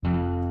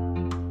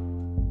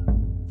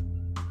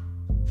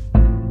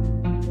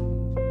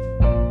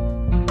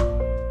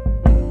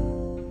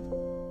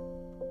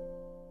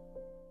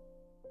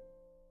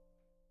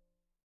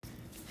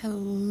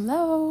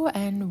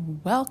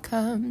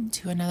welcome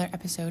to another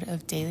episode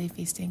of Daily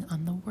Feasting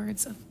on the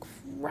Words of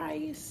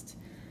Christ.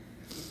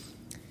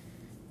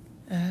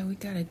 We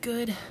got a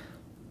good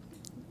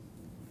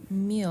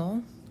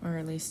meal, or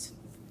at least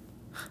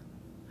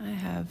I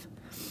have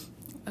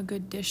a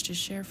good dish to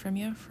share from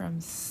you from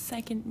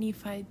 2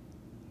 Nephi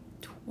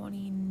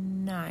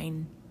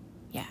 29.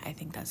 Yeah, I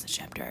think that's the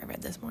chapter I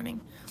read this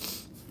morning.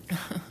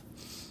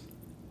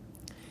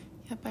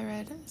 Yep, I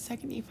read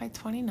 2 Nephi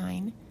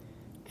 29,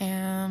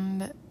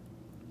 and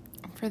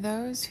for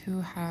those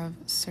who have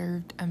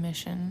served a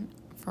mission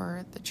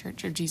for the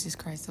Church of Jesus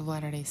Christ of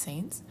Latter-day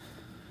Saints,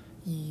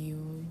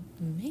 you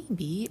may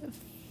be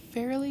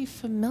fairly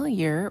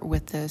familiar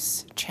with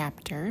this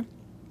chapter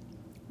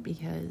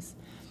because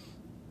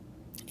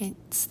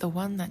it's the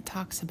one that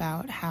talks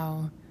about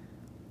how,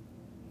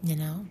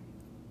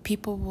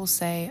 people will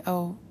say,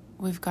 oh,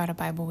 we've got a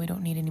Bible, we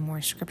don't need any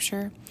more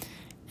scripture.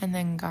 And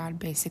then God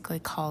basically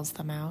calls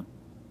them out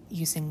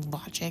using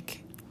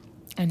logic.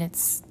 And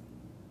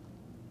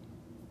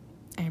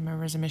I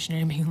remember as a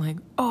missionary being like,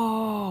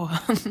 oh,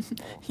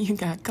 you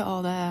got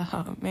called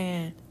out,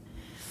 man.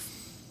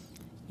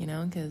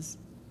 Because,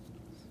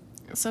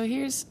 so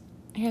here's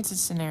the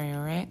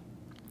scenario, right?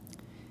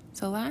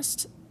 So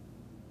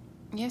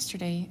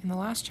yesterday, in the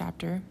last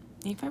chapter,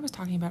 Nephi was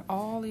talking about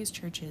all these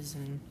churches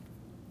and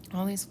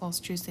all these false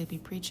truths they'd be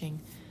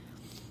preaching.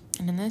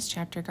 And in this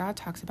chapter, God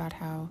talks about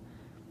how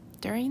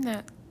during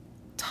that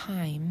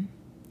time,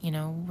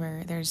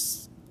 where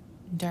there's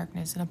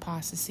darkness and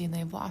apostasy and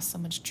they've lost so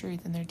much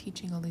truth and they're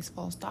teaching all these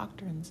false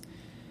doctrines,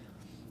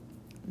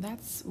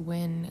 that's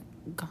when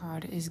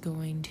God is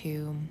going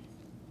to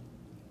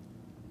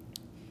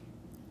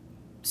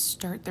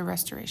start the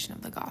restoration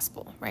of the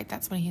gospel, right?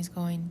 That's when he's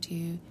going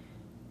to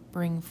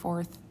bring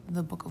forth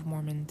the Book of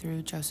Mormon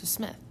through Joseph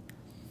Smith.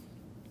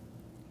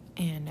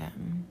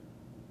 And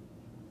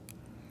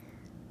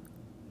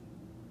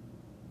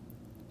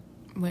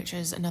which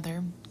is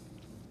another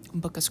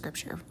book of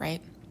scripture,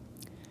 right?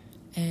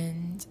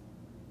 And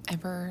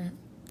ever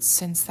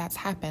since that's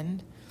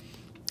happened,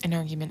 an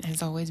argument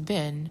has always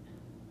been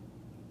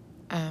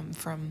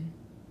from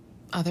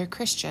other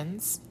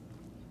Christians,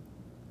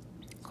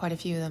 quite a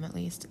few of them at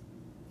least.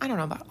 I don't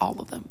know about all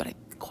of them, but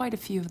quite a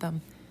few of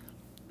them.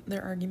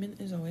 Their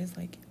argument is always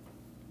like,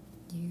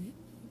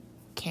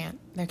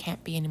 there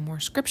can't be any more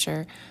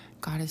scripture.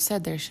 God has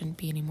said there shouldn't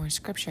be any more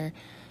scripture.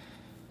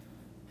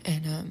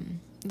 And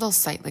they'll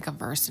cite like a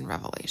verse in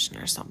Revelation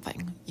or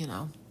something,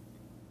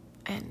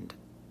 and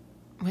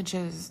which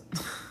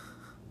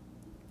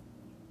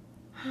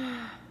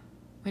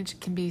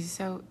can be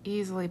so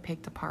easily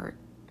picked apart.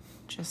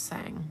 Just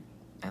saying,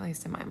 at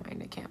least in my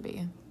mind, it can't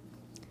be.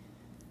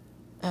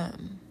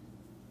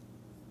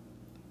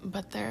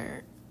 But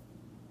their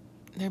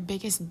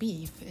biggest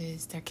beef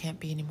is there can't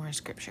be any more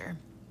scripture.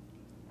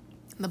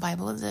 The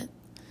Bible is it.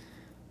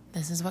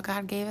 This is what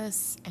God gave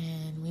us,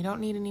 and we don't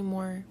need any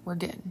more. We're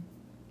good.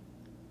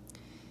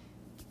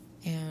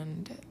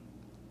 And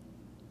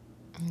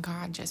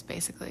God just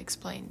basically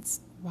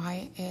explains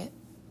why it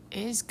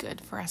is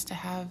good for us to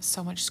have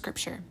so much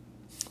scripture,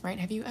 right?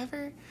 Have you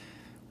ever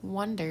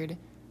wondered,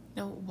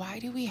 why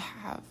do we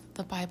have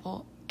the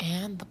Bible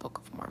and the Book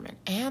of Mormon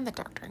and the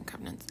Doctrine and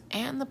Covenants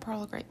and the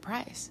Pearl of Great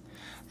Price?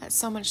 That's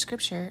so much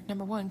scripture.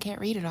 Number one, can't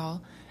read it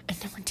all. And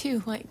number two,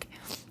 what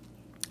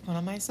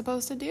am I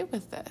supposed to do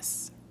with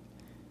this?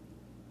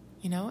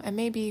 And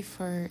maybe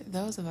for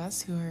those of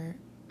us who are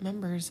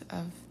members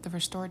of the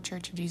Restored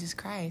Church of Jesus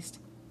Christ,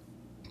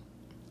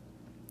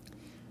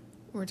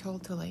 we're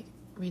told to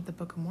read the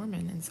Book of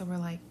Mormon. And so we're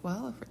like,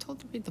 well, if we're told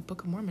to read the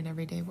Book of Mormon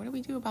every day, what do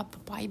we do about the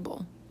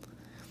Bible?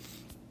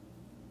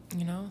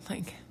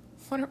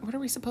 What are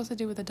we supposed to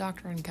do with the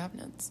Doctrine and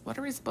Covenants? What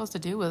are we supposed to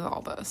do with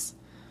all this?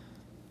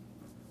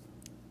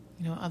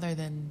 Other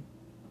than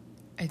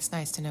it's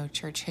nice to know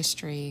church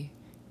history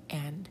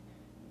and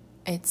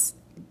it's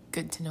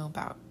good to know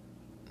about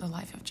the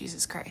life of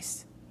Jesus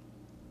Christ.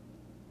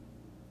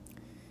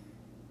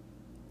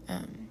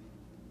 And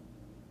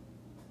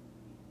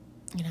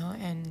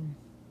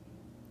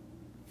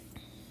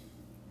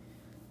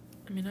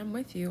I'm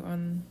with you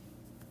on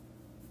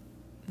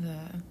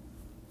the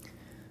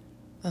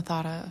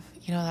thought of,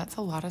 that's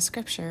a lot of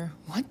scripture.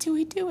 What do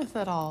we do with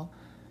it all?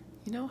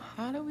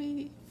 How do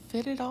we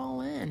fit it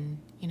all in?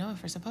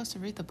 If we're supposed to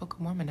read the Book of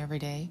Mormon every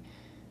day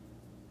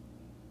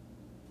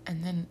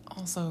and then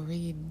also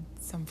read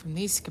some from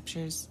these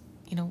scriptures,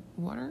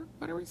 what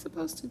are we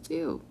supposed to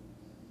do?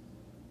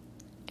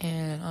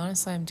 And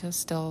honestly, I'm just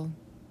still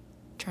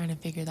trying to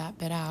figure that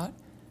bit out.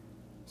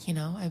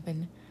 I've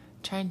been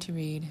trying to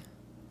read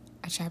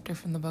a chapter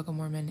from the Book of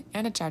Mormon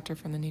and a chapter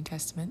from the New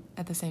Testament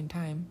at the same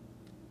time.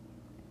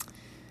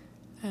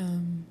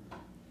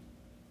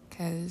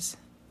 Because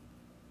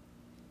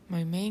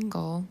my main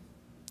goal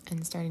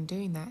in starting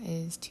doing that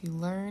is to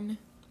learn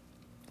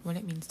what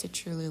it means to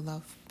truly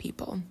love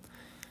people,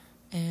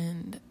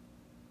 and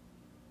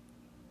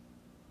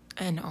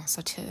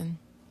also to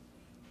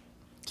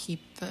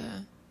keep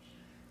the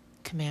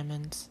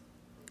commandments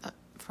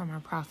from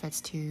our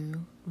prophets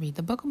to read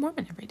the Book of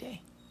Mormon every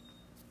day.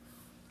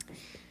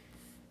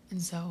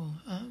 And so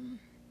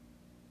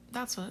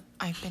that's what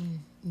I've been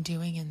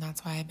doing, and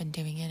that's why I've been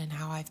doing it and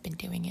how I've been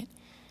doing it.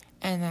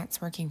 And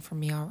that's working for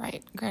me all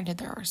right. Granted,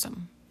 there are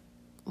some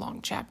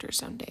long chapters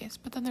some days,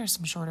 but then there's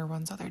some shorter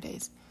ones other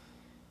days.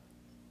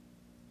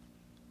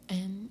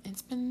 And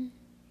it's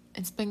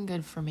been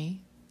good for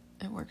me.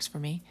 It works for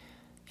me.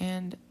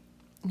 And,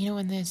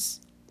 in this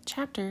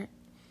chapter,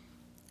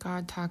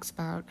 God talks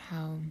about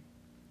how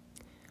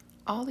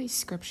all these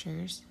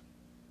scriptures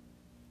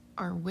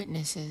are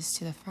witnesses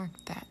to the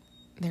fact that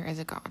there is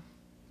a God,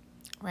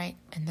 right?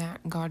 And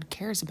that God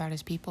cares about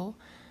his people,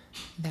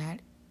 that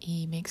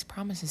he makes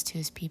promises to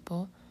his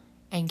people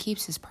and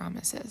keeps his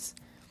promises.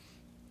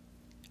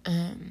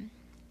 And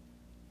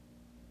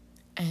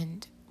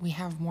we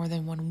have more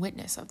than one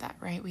witness of that,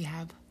 right? We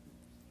have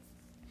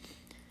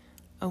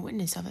a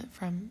witness of it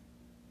from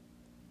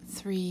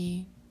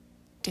 3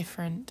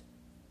 different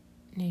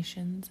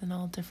nations in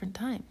all different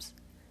times,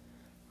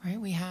 right?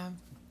 We have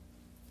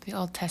the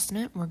Old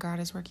Testament, where God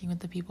is working with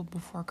the people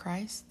before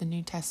Christ. The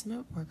New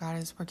Testament, where God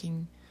is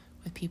working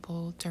with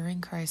people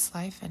during Christ's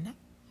life and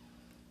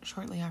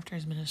shortly after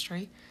his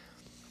ministry.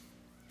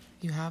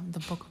 You have the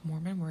Book of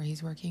Mormon, where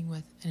he's working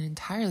with an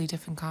entirely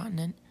different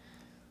continent.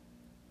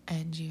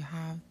 And you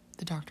have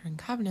the Doctrine and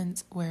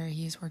Covenants, where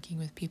he's working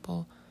with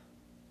people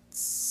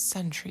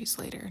centuries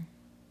later,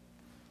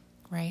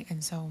 right?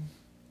 And so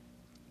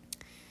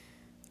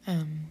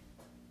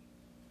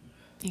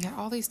you got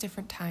all these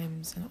different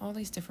times and all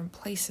these different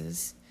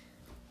places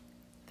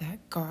that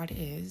God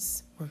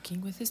is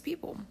working with his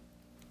people.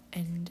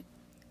 And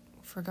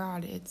for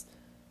God, it's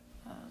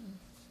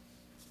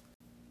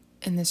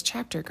in this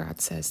chapter, God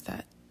says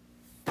that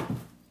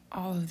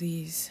all of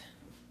these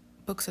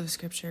books of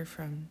scripture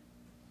from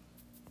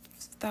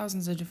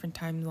thousands of different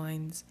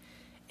timelines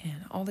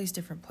and all these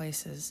different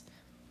places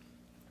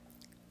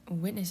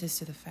witnesses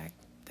to the fact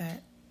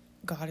that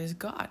God is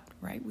God,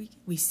 right?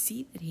 We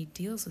see that he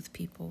deals with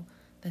people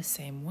the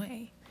same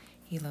way.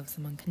 He loves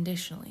them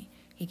unconditionally.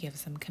 He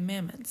gives them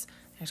commandments.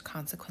 There's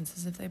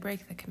consequences if they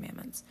break the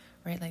commandments,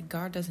 right? Like,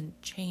 God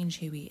doesn't change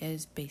who he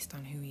is based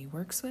on who he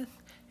works with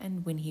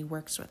and when he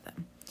works with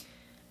them.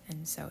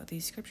 And so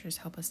these scriptures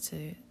help us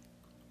to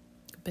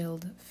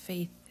build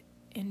faith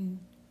in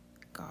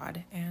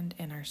God and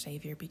in our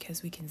Savior,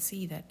 because we can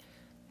see that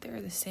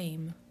they're the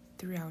same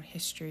throughout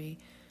history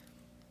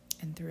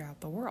and throughout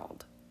the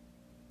world.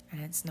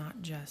 And it's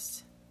not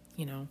just,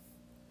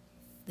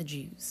 the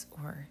Jews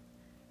or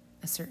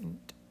a certain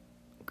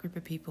group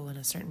of people in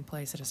a certain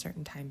place at a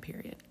certain time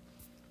period.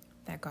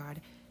 That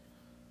God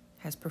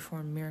has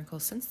performed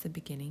miracles since the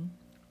beginning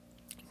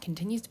and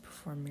continues to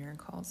perform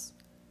miracles.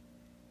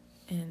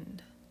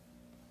 And,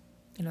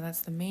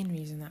 that's the main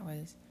reason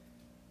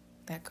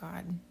that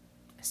God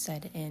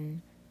said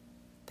in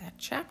that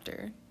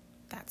chapter.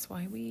 That's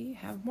why we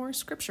have more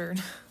scripture,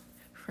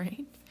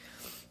 right?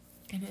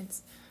 And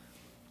it's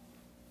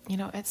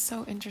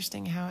so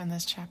interesting how in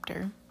this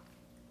chapter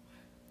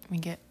we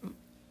get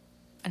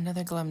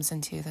another glimpse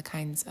into the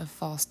kinds of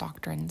false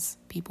doctrines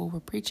people were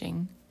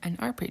preaching and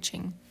are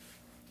preaching.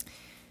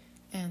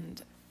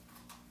 And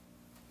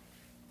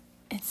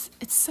it's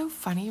so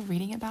funny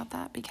reading about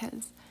that,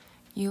 because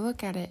you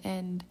look at it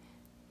and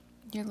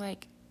you're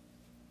like,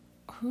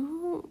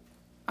 who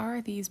are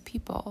these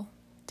people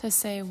to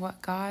say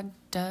what God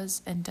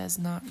does and does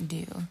not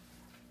do,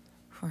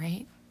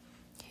 right?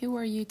 Who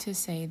are you to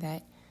say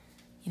that,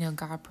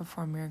 God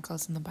performed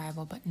miracles in the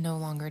Bible but no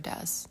longer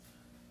does,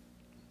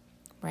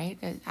 right?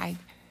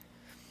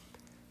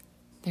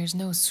 There's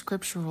no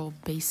scriptural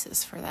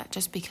basis for that.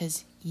 Just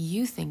because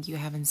you think you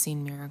haven't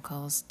seen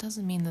miracles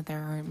doesn't mean that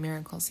there aren't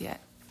miracles yet.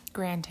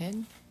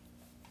 Granted,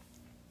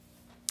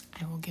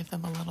 I will give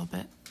them a little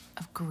bit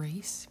of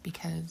grace,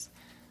 because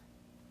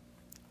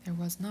there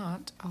was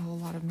not a whole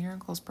lot of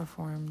miracles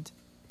performed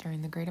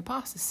during the Great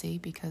Apostasy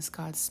because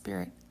God's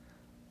Spirit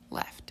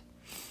left,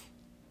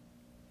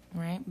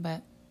 right?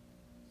 But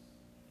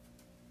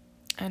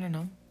I don't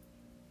know.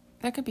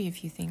 There could be a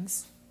few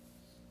things.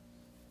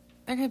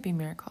 There could be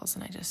miracles,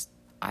 and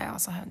I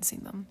also haven't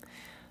seen them.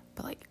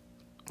 But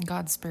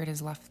God's Spirit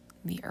has left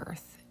the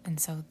earth, and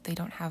so they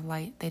don't have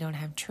light, they don't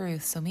have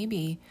truth. So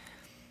maybe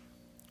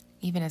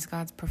even as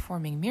God's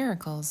performing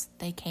miracles,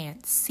 they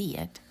can't see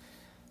it,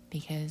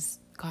 because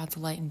God's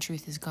light and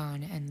truth is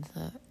gone, and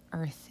the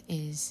earth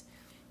is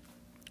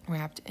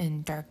wrapped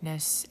in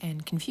darkness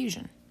and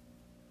confusion.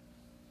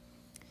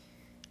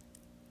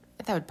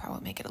 That would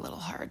probably make it a little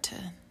hard to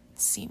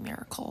see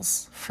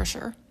miracles, for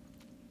sure.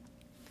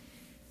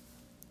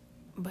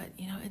 But,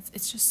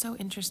 it's just so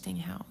interesting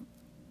how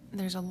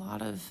there's a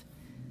lot of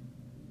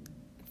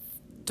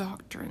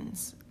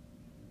doctrines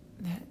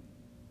that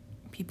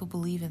people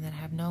believe in that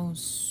have no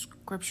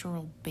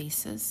scriptural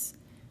basis,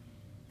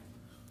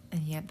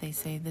 and yet they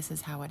say this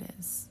is how it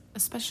is,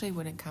 especially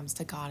when it comes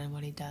to God and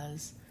what he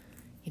does.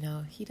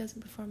 He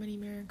doesn't perform any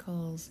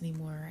miracles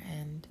anymore,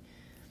 and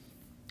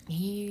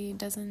he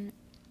doesn't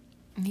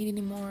need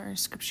any more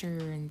scripture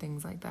and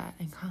things like that.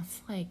 And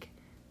God's like,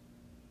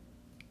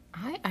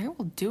 I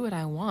will do what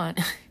I want.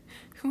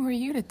 Who are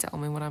you to tell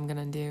me what I'm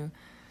going to do?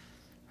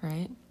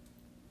 Right?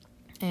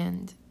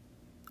 And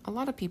a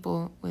lot of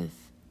people on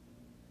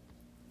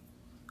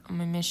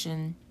my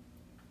mission,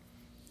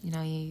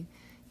 you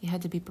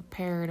had to be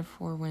prepared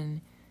for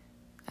when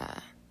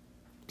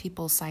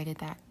people cited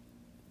that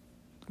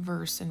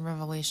verse in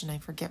Revelation. I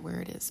forget where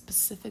it is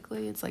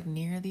specifically. It's like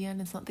near the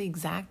end. It's not the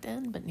exact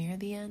end, but near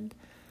the end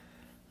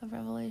of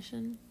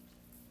Revelation.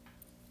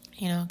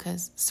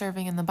 Because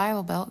serving in the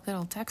Bible Belt, good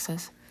old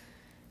Texas,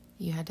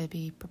 you had to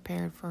be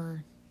prepared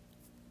for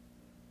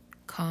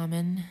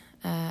common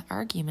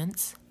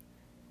arguments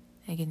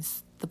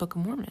against the Book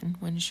of Mormon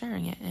when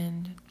sharing it.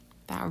 And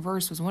that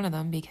verse was one of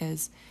them,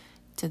 because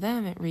to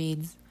them it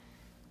reads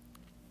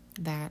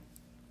that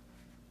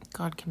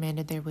God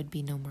commanded there would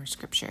be no more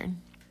scripture.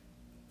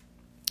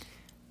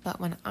 But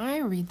when I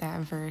read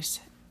that verse,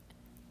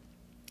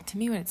 to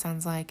me what it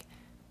sounds like,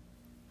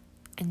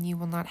 and you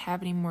will not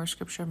have any more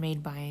scripture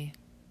made by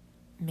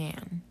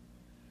man,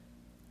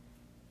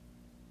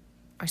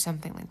 or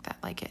something like that.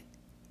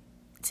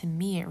 To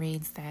me it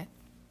reads that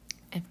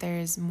if there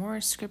is more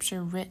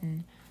scripture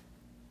written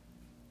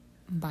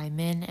by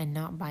men and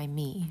not by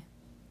me,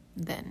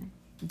 then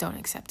don't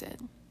accept it.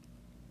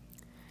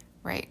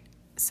 Right?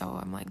 So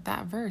I'm like,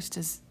 that verse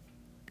does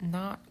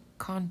not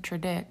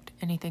contradict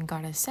anything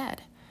God has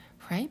said,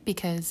 right?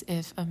 Because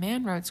if a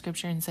man wrote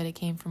scripture and said it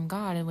came from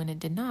God, and when it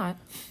did not,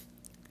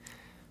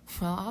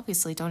 well,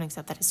 obviously don't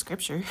accept that as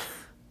scripture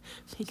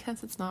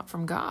because it's not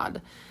from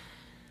God.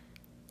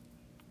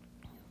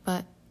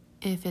 But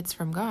if it's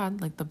from God,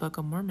 like the Book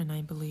of Mormon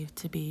I believe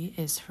to be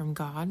is from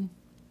God,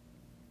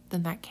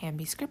 then that can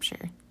be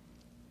scripture.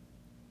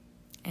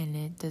 And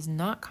it does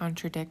not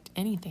contradict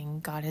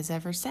anything God has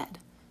ever said.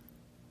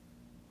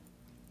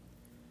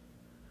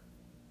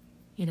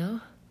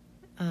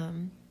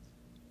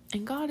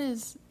 And God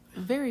is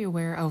very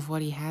aware of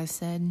what he has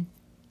said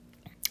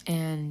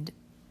and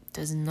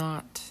does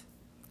not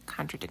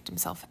contradict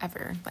himself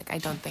ever. I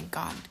don't think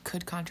God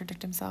could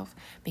contradict himself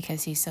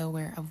because he's so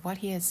aware of what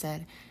he has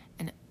said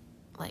and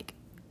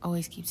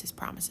always keeps his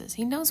promises.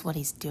 He knows what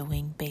he's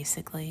doing,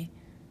 basically.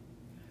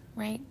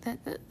 Right?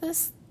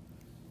 This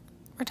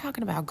we're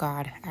talking about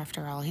God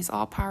after all. He's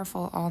all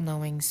powerful, all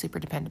knowing, super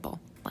dependable.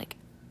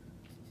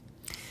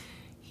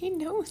 He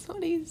knows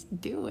what he's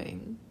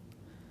doing.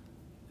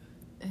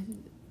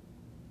 And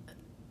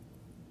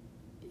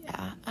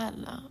yeah, I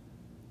don't know.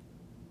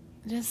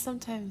 Just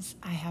sometimes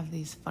I have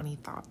these funny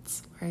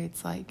thoughts where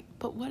it's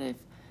but what if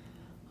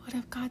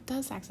God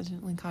does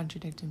accidentally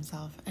contradict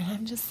himself? And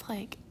I'm just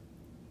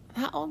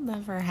that will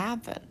never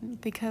happen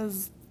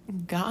because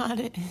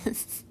God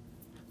is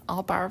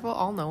all powerful,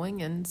 all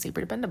knowing, and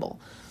super dependable.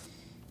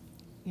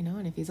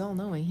 And if he's all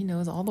knowing, he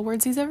knows all the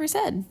words he's ever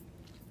said.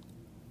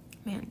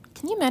 Man,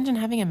 can you imagine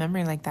having a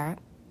memory like that?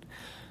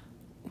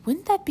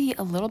 Wouldn't that be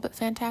a little bit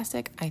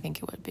fantastic? I think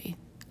it would be.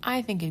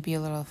 I think it'd be a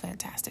little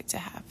fantastic to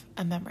have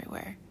a memory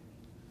where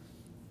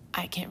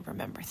I can't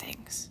remember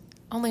things.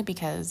 Only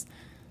because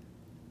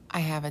I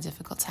have a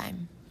difficult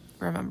time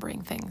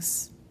remembering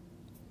things.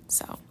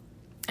 So,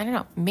 I don't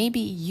know.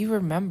 Maybe you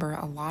remember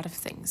a lot of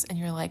things and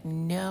you're like,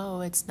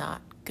 no, it's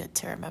not good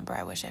to remember.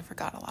 I wish I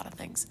forgot a lot of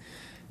things.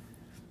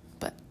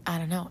 But I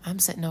don't know. I'm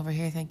sitting over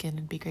here thinking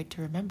it'd be great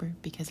to remember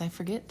because I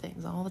forget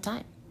things all the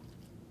time.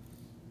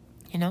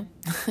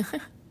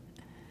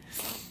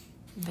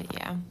 But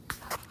yeah.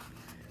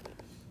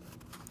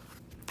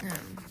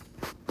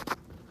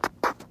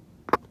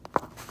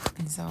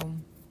 And so,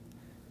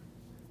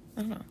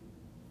 I don't know.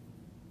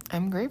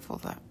 I'm grateful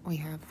that we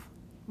have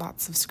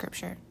lots of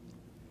scripture.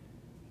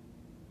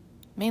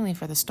 Mainly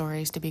for the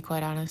stories, to be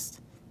quite honest.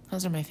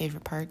 Those are my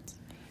favorite parts.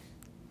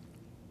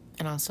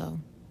 And also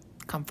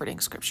comforting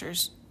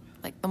scriptures.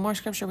 The more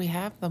scripture we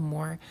have, the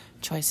more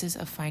choices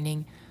of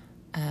finding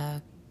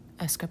a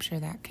scripture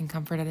that can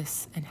comfort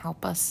us and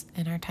help us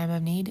in our time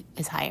of need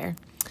is higher.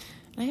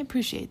 And I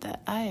appreciate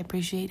that. I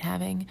appreciate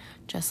having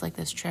just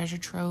this treasure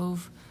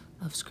trove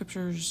of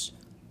scriptures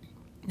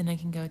that I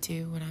can go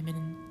to when I'm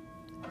in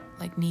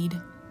need.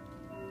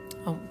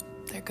 Oh,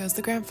 there goes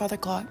the grandfather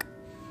clock.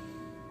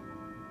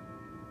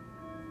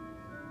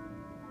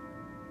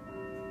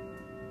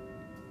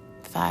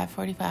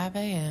 5:45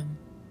 a.m.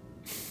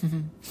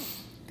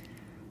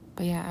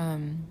 But yeah,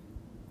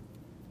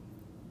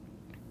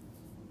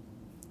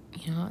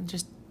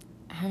 just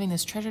having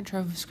this treasure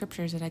trove of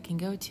scriptures that I can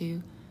go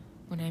to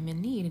when I'm in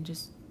need and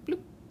just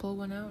bloop, pull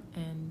one out,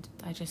 and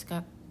I just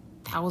got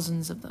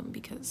thousands of them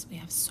because we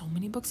have so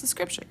many books of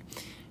scripture,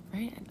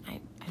 right?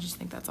 And I just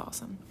think that's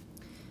awesome.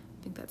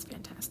 I think that's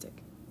fantastic.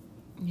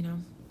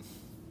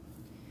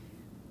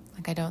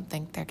 I don't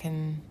think there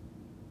can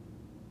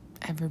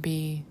ever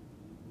be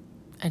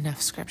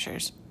enough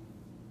scriptures.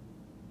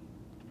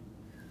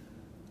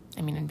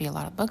 I mean, it'd be a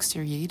lot of books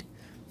to read,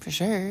 for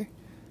sure,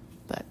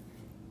 but,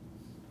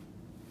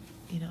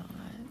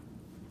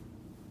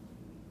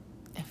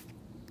 if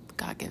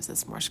God gives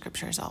us more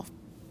scriptures,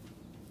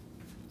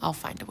 I'll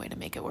find a way to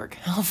make it work.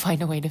 I'll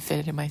find a way to fit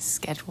it in my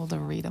schedule to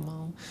read them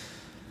all,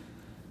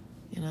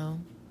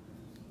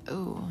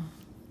 Ooh,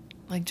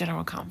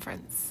 General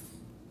Conference.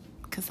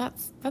 because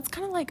that's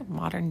kind of like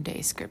modern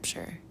day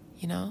scripture,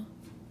 you know?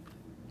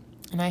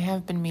 And I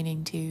have been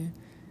meaning to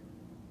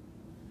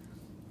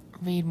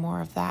read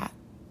more of that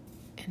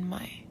in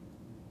my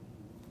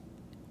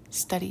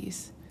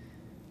studies.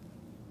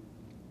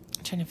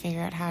 I'm trying to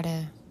figure out how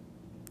to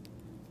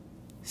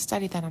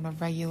study that on a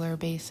regular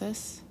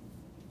basis,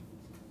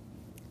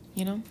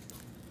 you know?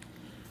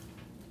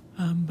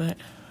 But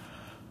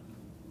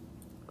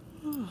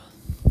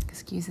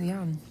excuse the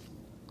yawn.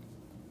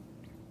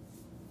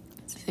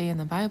 See, in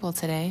the Bible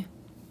today,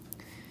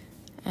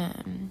 I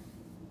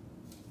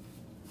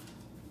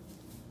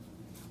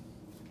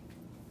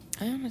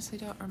honestly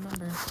don't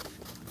remember.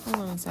 Hold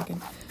on a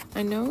second.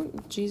 I know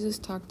Jesus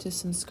talked to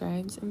some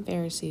scribes and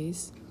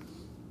Pharisees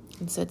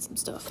and said some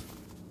stuff.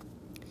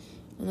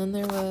 And then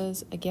there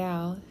was a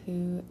gal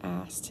who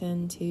asked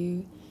him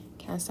to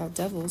cast out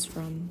devils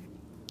from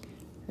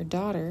her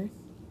daughter.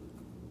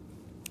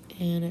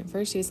 And at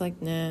first he was like,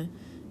 nah.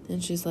 Then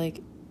she's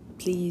like,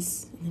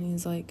 please. And then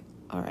he's like,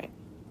 all right.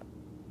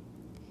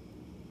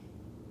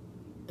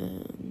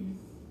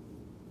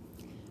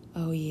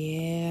 Oh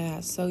yeah.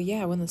 So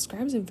yeah, when the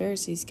scribes and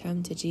Pharisees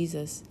come to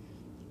Jesus,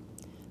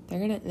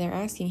 they're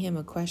asking him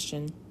a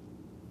question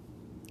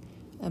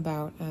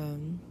about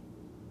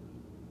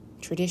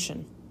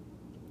tradition.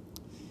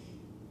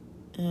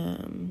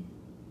 And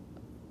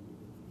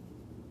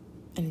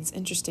it's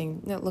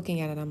interesting, looking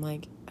at it, I'm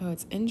like, oh,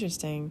 it's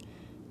interesting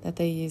that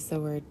they use the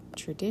word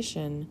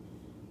tradition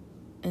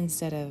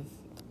instead of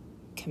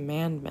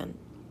commandment.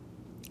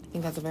 I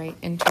think that's a very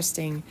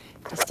interesting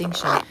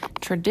distinction.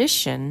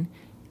 Tradition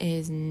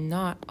is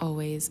not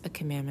always a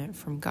commandment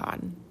from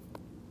God.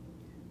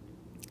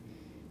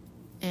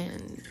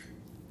 And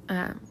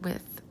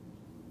with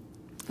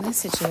this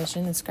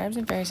situation, the scribes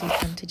and Pharisees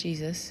come to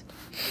Jesus,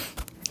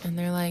 and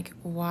they're like,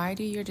 why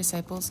do your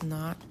disciples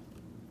not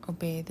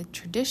obey the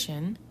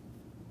tradition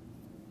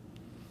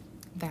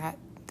that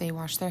they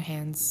wash their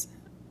hands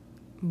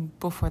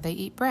before they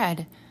eat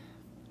bread?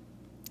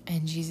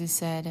 And Jesus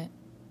said,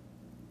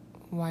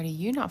 why do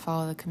you not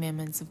follow the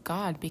commandments of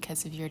God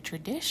because of your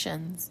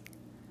traditions?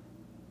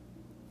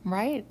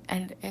 Right?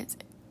 And it's,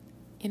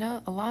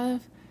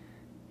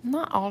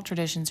 not all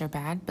traditions are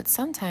bad, but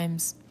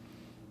sometimes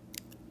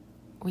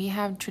we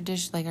have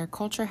tradition, like our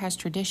culture has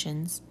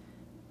traditions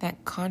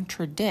that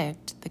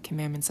contradict the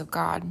commandments of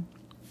God.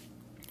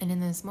 And in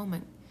this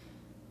moment,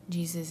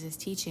 Jesus is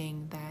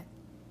teaching that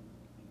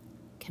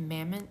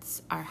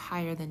commandments are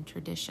higher than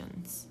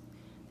traditions,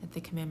 that the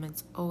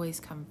commandments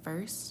always come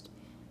first,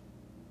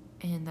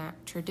 and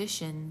that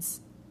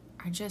traditions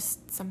are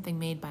just something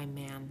made by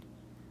man.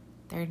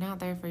 They're not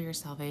there for your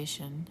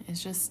salvation.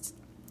 It's just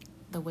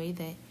the way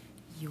that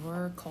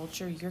your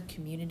culture, your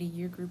community,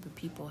 your group of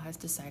people has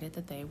decided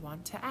that they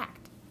want to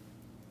act,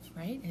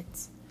 right?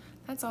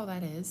 That's all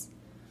that is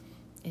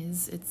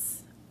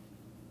it's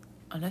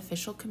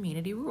unofficial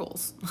community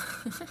rules.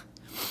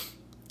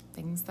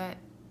 Things that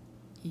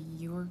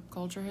your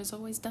culture has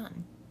always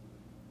done.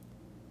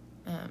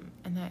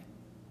 And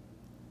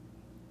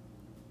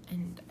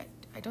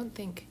I don't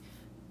think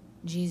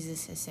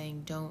Jesus is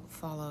saying don't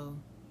follow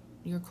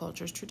your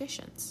culture's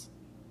traditions,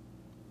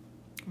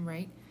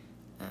 right?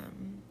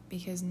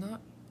 Because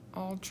not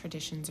all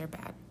traditions are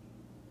bad.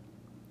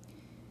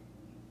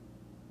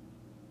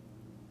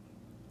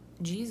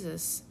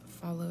 Jesus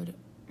followed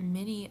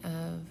many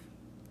of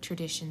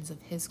traditions of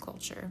his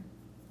culture,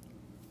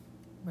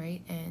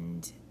 right?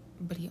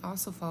 But he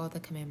also followed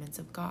the commandments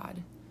of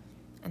God,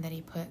 and that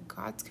he put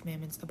God's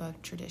commandments above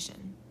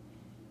tradition.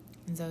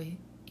 And so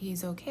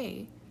he's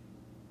okay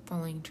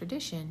following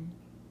tradition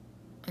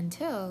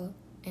until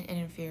it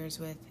interferes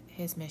with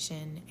his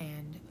mission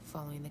and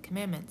following the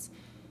commandments.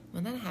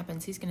 When that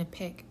happens, he's going to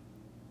pick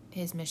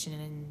his mission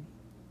and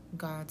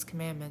God's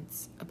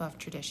commandments above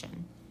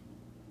tradition,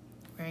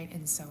 right?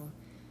 And so,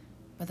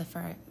 but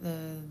the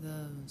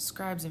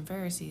scribes and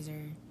Pharisees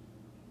are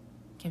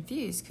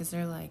confused because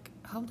they're like,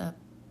 hold up,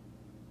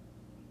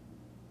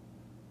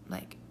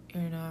 like,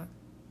 you're not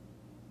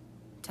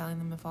telling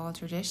them to follow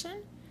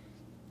tradition?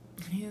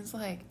 And he was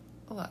like,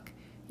 look,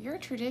 your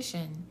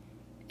tradition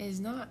is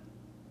not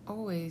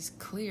always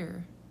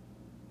clear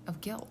of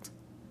guilt,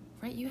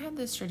 right? You have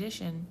this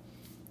tradition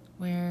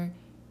where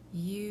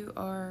you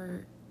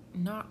are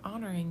not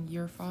honoring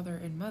your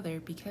father and mother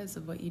because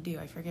of what you do.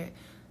 I forget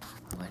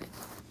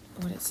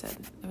what it said.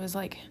 It was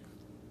like,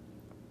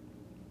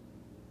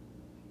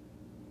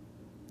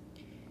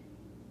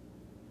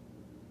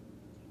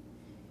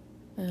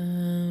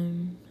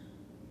 and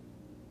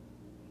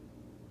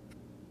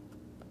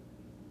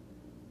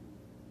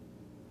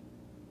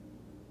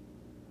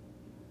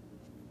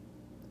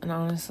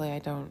honestly, I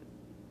don't.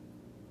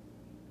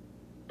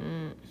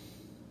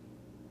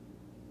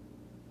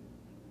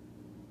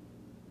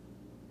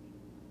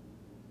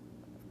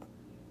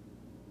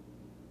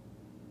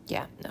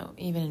 Yeah, no,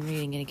 even in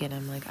reading it again,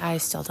 I'm like, I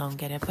still don't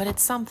get it. But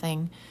it's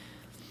something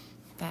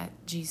that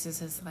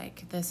Jesus is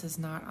like, this is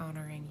not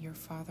honoring your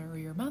father or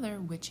your mother,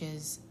 which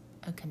is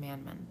a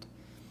commandment.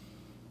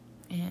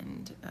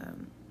 And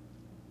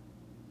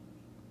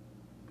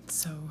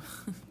So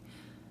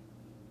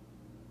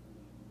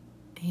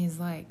he's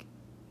like,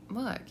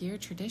 look, your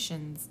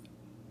traditions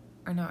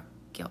are not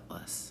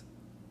guiltless.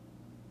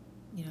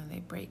 They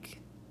break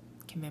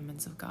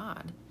commandments of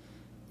God.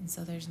 And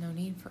so there's no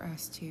need for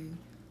us to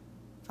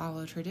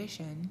follow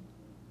tradition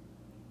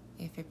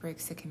if it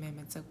breaks the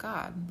commandments of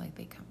God. Like,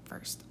 they come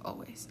first,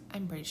 always.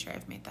 I'm pretty sure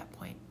I've made that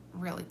point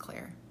really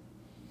clear.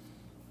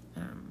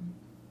 And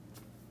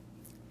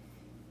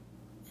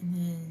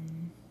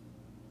then,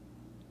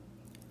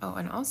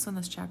 and also in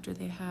this chapter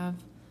they have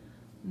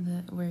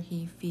where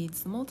he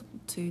feeds the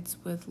multitudes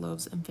with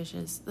loaves and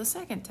fishes the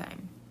second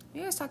time. We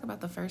always talk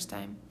about the first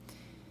time,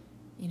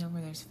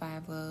 where there's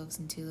 5 loaves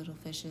and 2 little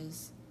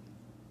fishes.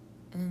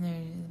 And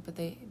then but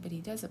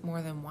he does it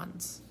more than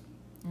once.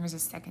 There's a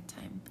second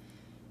time.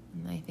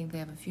 And I think they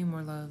have a few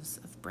more loaves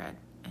of bread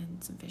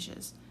and some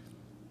fishes.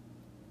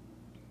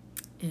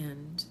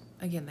 And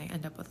again, they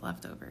end up with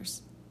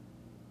leftovers.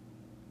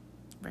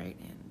 Right?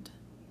 And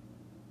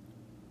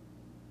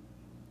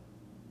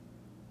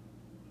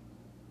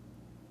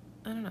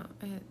I don't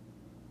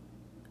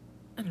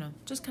know.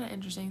 Just kind of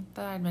interesting.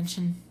 Thought I'd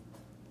mention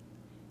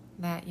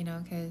that,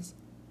 because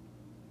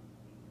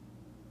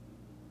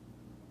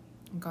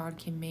God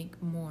can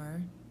make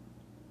more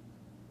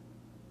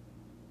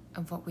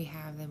of what we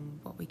have than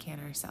what we can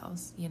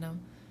ourselves,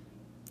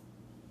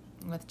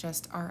 With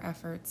just our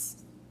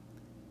efforts,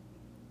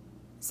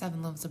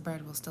 7 loaves of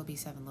bread will still be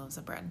 7 loaves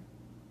of bread.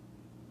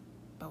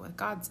 But with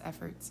God's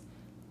efforts,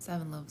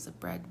 7 loaves of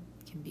bread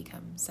can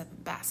become 7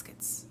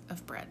 baskets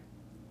of bread.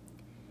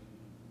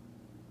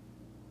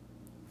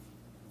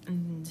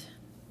 And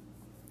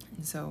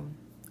so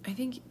I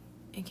think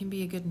it can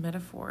be a good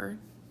metaphor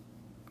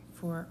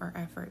for our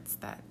efforts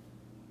that,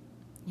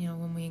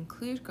 when we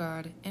include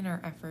God in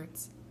our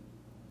efforts,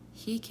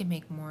 He can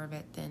make more of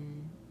it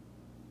than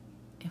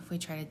if we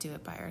try to do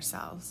it by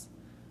ourselves.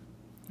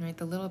 Right?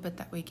 The little bit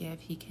that we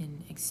give, He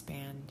can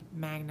expand,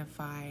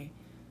 magnify,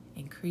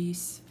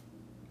 increase.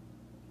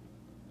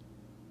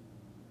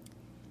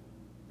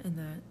 And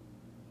that,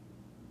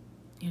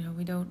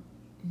 we don't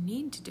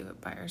need to do it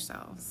by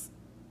ourselves.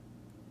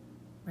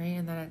 Right?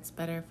 And that it's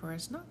better for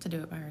us not to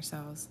do it by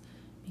ourselves.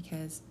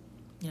 Because,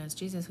 as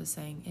Jesus was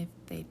saying, if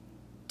they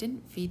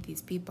didn't feed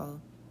these people,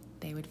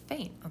 they would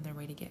faint on their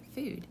way to get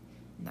food.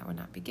 And that would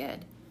not be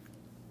good.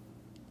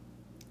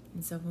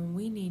 And so when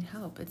we need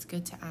help, it's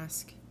good to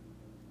ask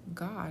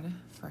God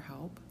for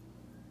help,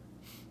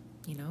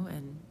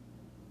 and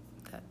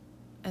that,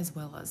 as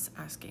well as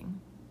asking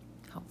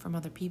help from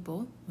other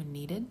people when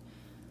needed.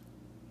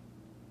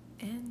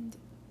 And,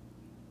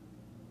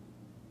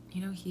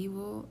 He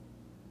will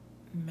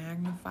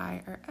magnify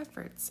our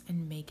efforts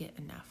and make it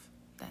enough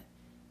that,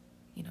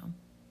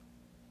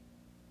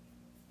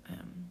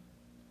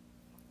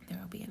 there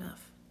will be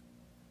enough.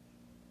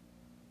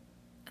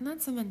 And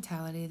that's a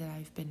mentality that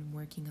I've been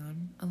working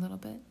on a little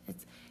bit.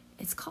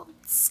 It's called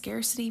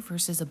scarcity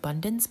versus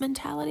abundance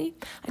mentality.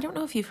 I don't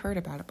know if you've heard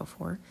about it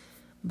before,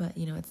 but,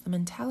 it's the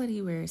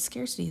mentality where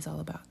scarcity is all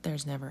about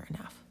there's never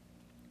enough.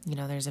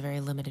 There's a very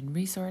limited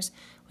resource.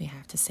 We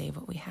have to save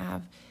what we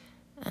have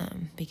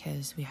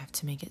because we have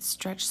to make it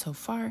stretch so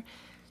far.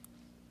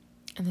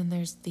 And then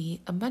there's the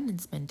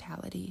abundance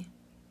mentality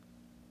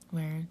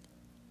where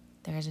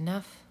there's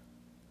enough,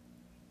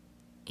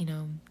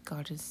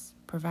 God is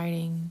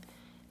providing.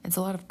 It's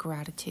a lot of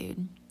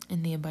gratitude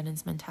in the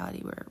abundance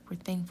mentality where we're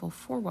thankful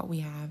for what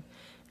we have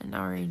and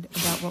not worried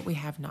about what we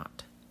have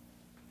not.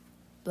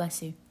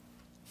 Bless you.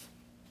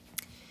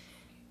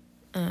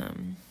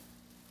 And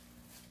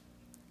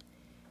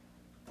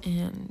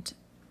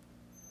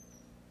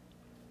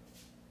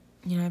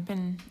I've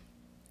been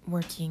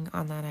working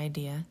on that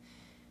idea,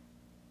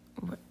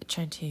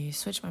 trying to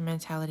switch my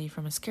mentality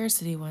from a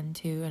scarcity one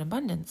to an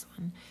abundance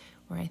one,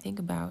 where I think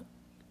about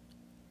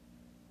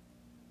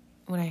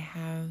what I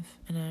have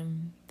and I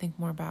think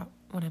more about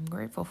what I'm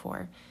grateful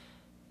for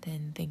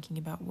than thinking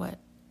about what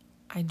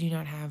I do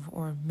not have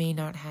or may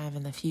not have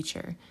in the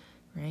future,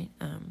 right?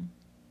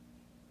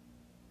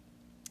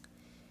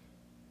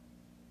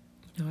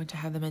 To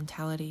have the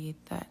mentality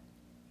that,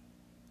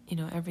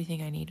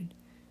 everything I need,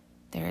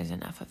 there is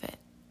enough of it,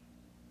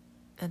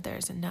 that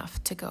there's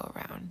enough to go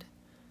around.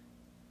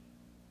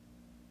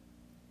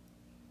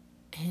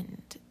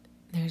 And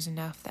there's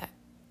enough that,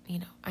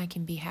 I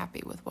can be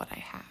happy with what I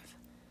have.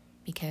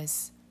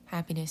 Because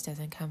happiness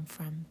doesn't come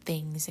from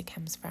things, it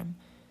comes from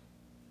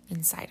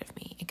inside of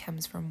me. It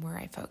comes from where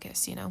I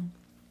focus,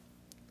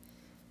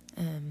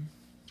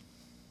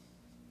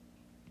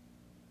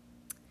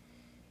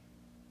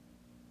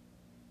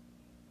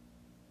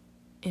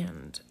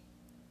 And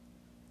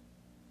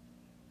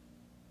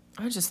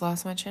I just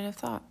lost my train of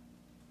thought.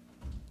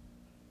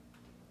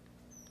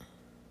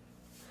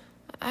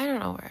 I don't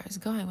know where I was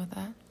going with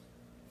that.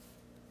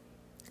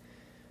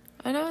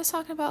 I know I was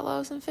talking about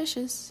loaves and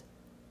fishes.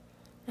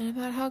 And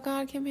about how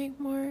God can make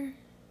more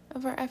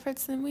of our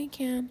efforts than we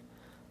can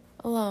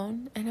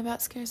alone. And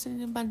about scarcity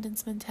and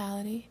abundance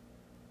mentality.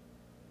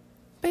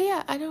 But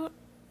yeah, I don't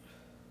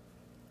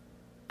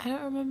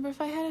remember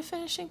if I had a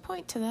finishing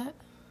point to that.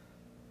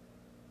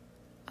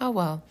 Oh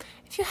well,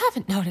 if you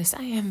haven't noticed,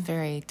 I am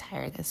very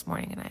tired this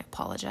morning and I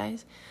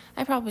apologize.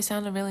 I probably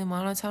sounded really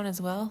monotone as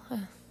well.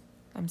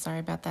 I'm sorry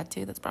about that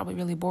too. That's probably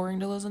really boring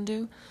to listen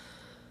to.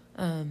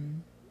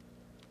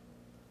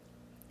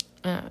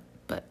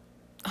 But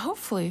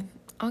hopefully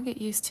I'll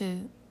get used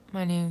to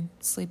my new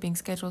sleeping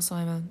schedule so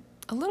I'm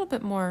a little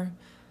bit more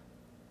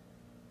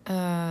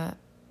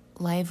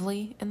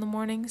lively in the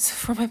mornings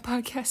for my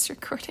podcast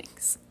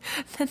recordings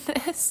than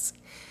this.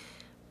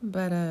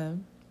 But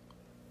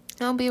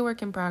it'll be a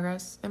work in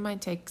progress. It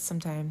might take some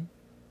time.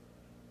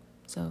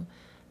 So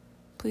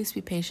please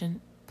be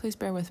patient. Please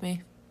bear with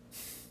me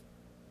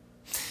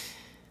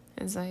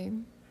as I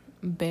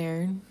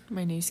bear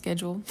my new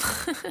schedule.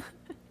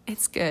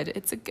 It's good.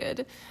 It's a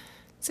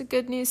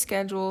good new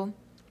schedule.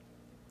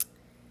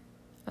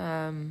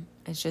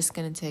 It's just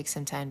going to take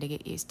some time to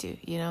get used to,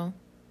 you know?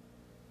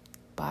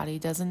 Body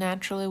doesn't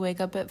naturally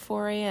wake up at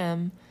 4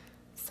 a.m.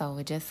 So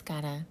we just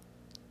gotta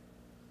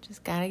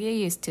get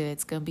used to it.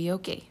 It's going to be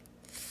okay.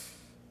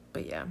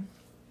 But yeah.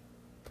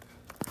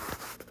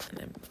 And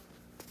I'm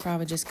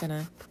probably just going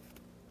to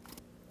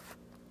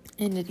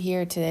end it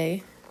here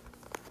today.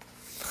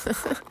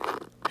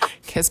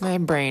 Because my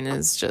brain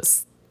is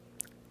just,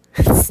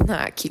 it's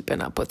not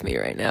keeping up with me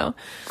right now.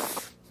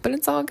 But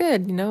it's all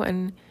good, you know,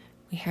 and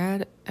we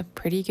had a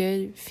pretty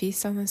good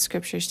feast on the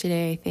scriptures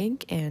today, I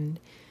think, and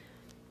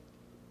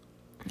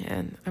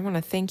I want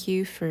to thank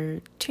you for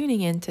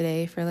tuning in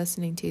today, for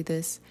listening to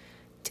this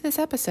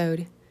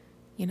episode.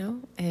 You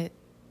know, it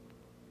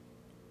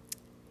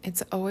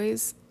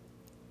always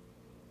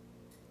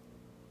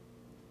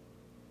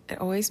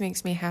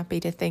makes me happy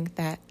to think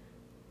that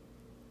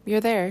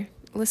you're there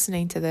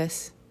listening to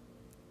this.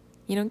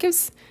 You know,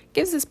 gives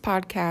this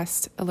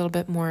podcast a little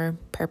bit more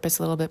purpose,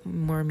 a little bit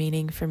more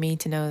meaning for me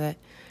to know that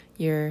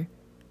you're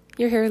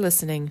here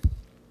listening.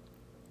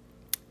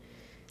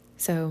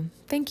 So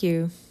thank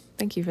you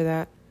for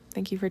that.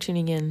 Thank you for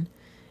tuning in.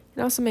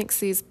 It also makes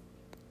these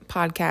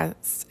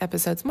podcast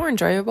episodes more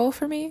enjoyable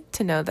for me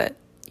to know that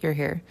you're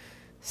here.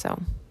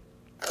 So,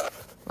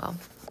 well,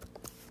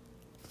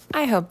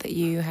 I hope that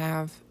you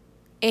have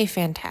a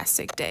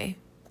fantastic day,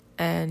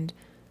 and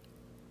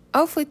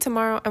hopefully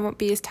tomorrow I won't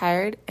be as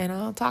tired, and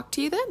I'll talk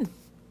to you then.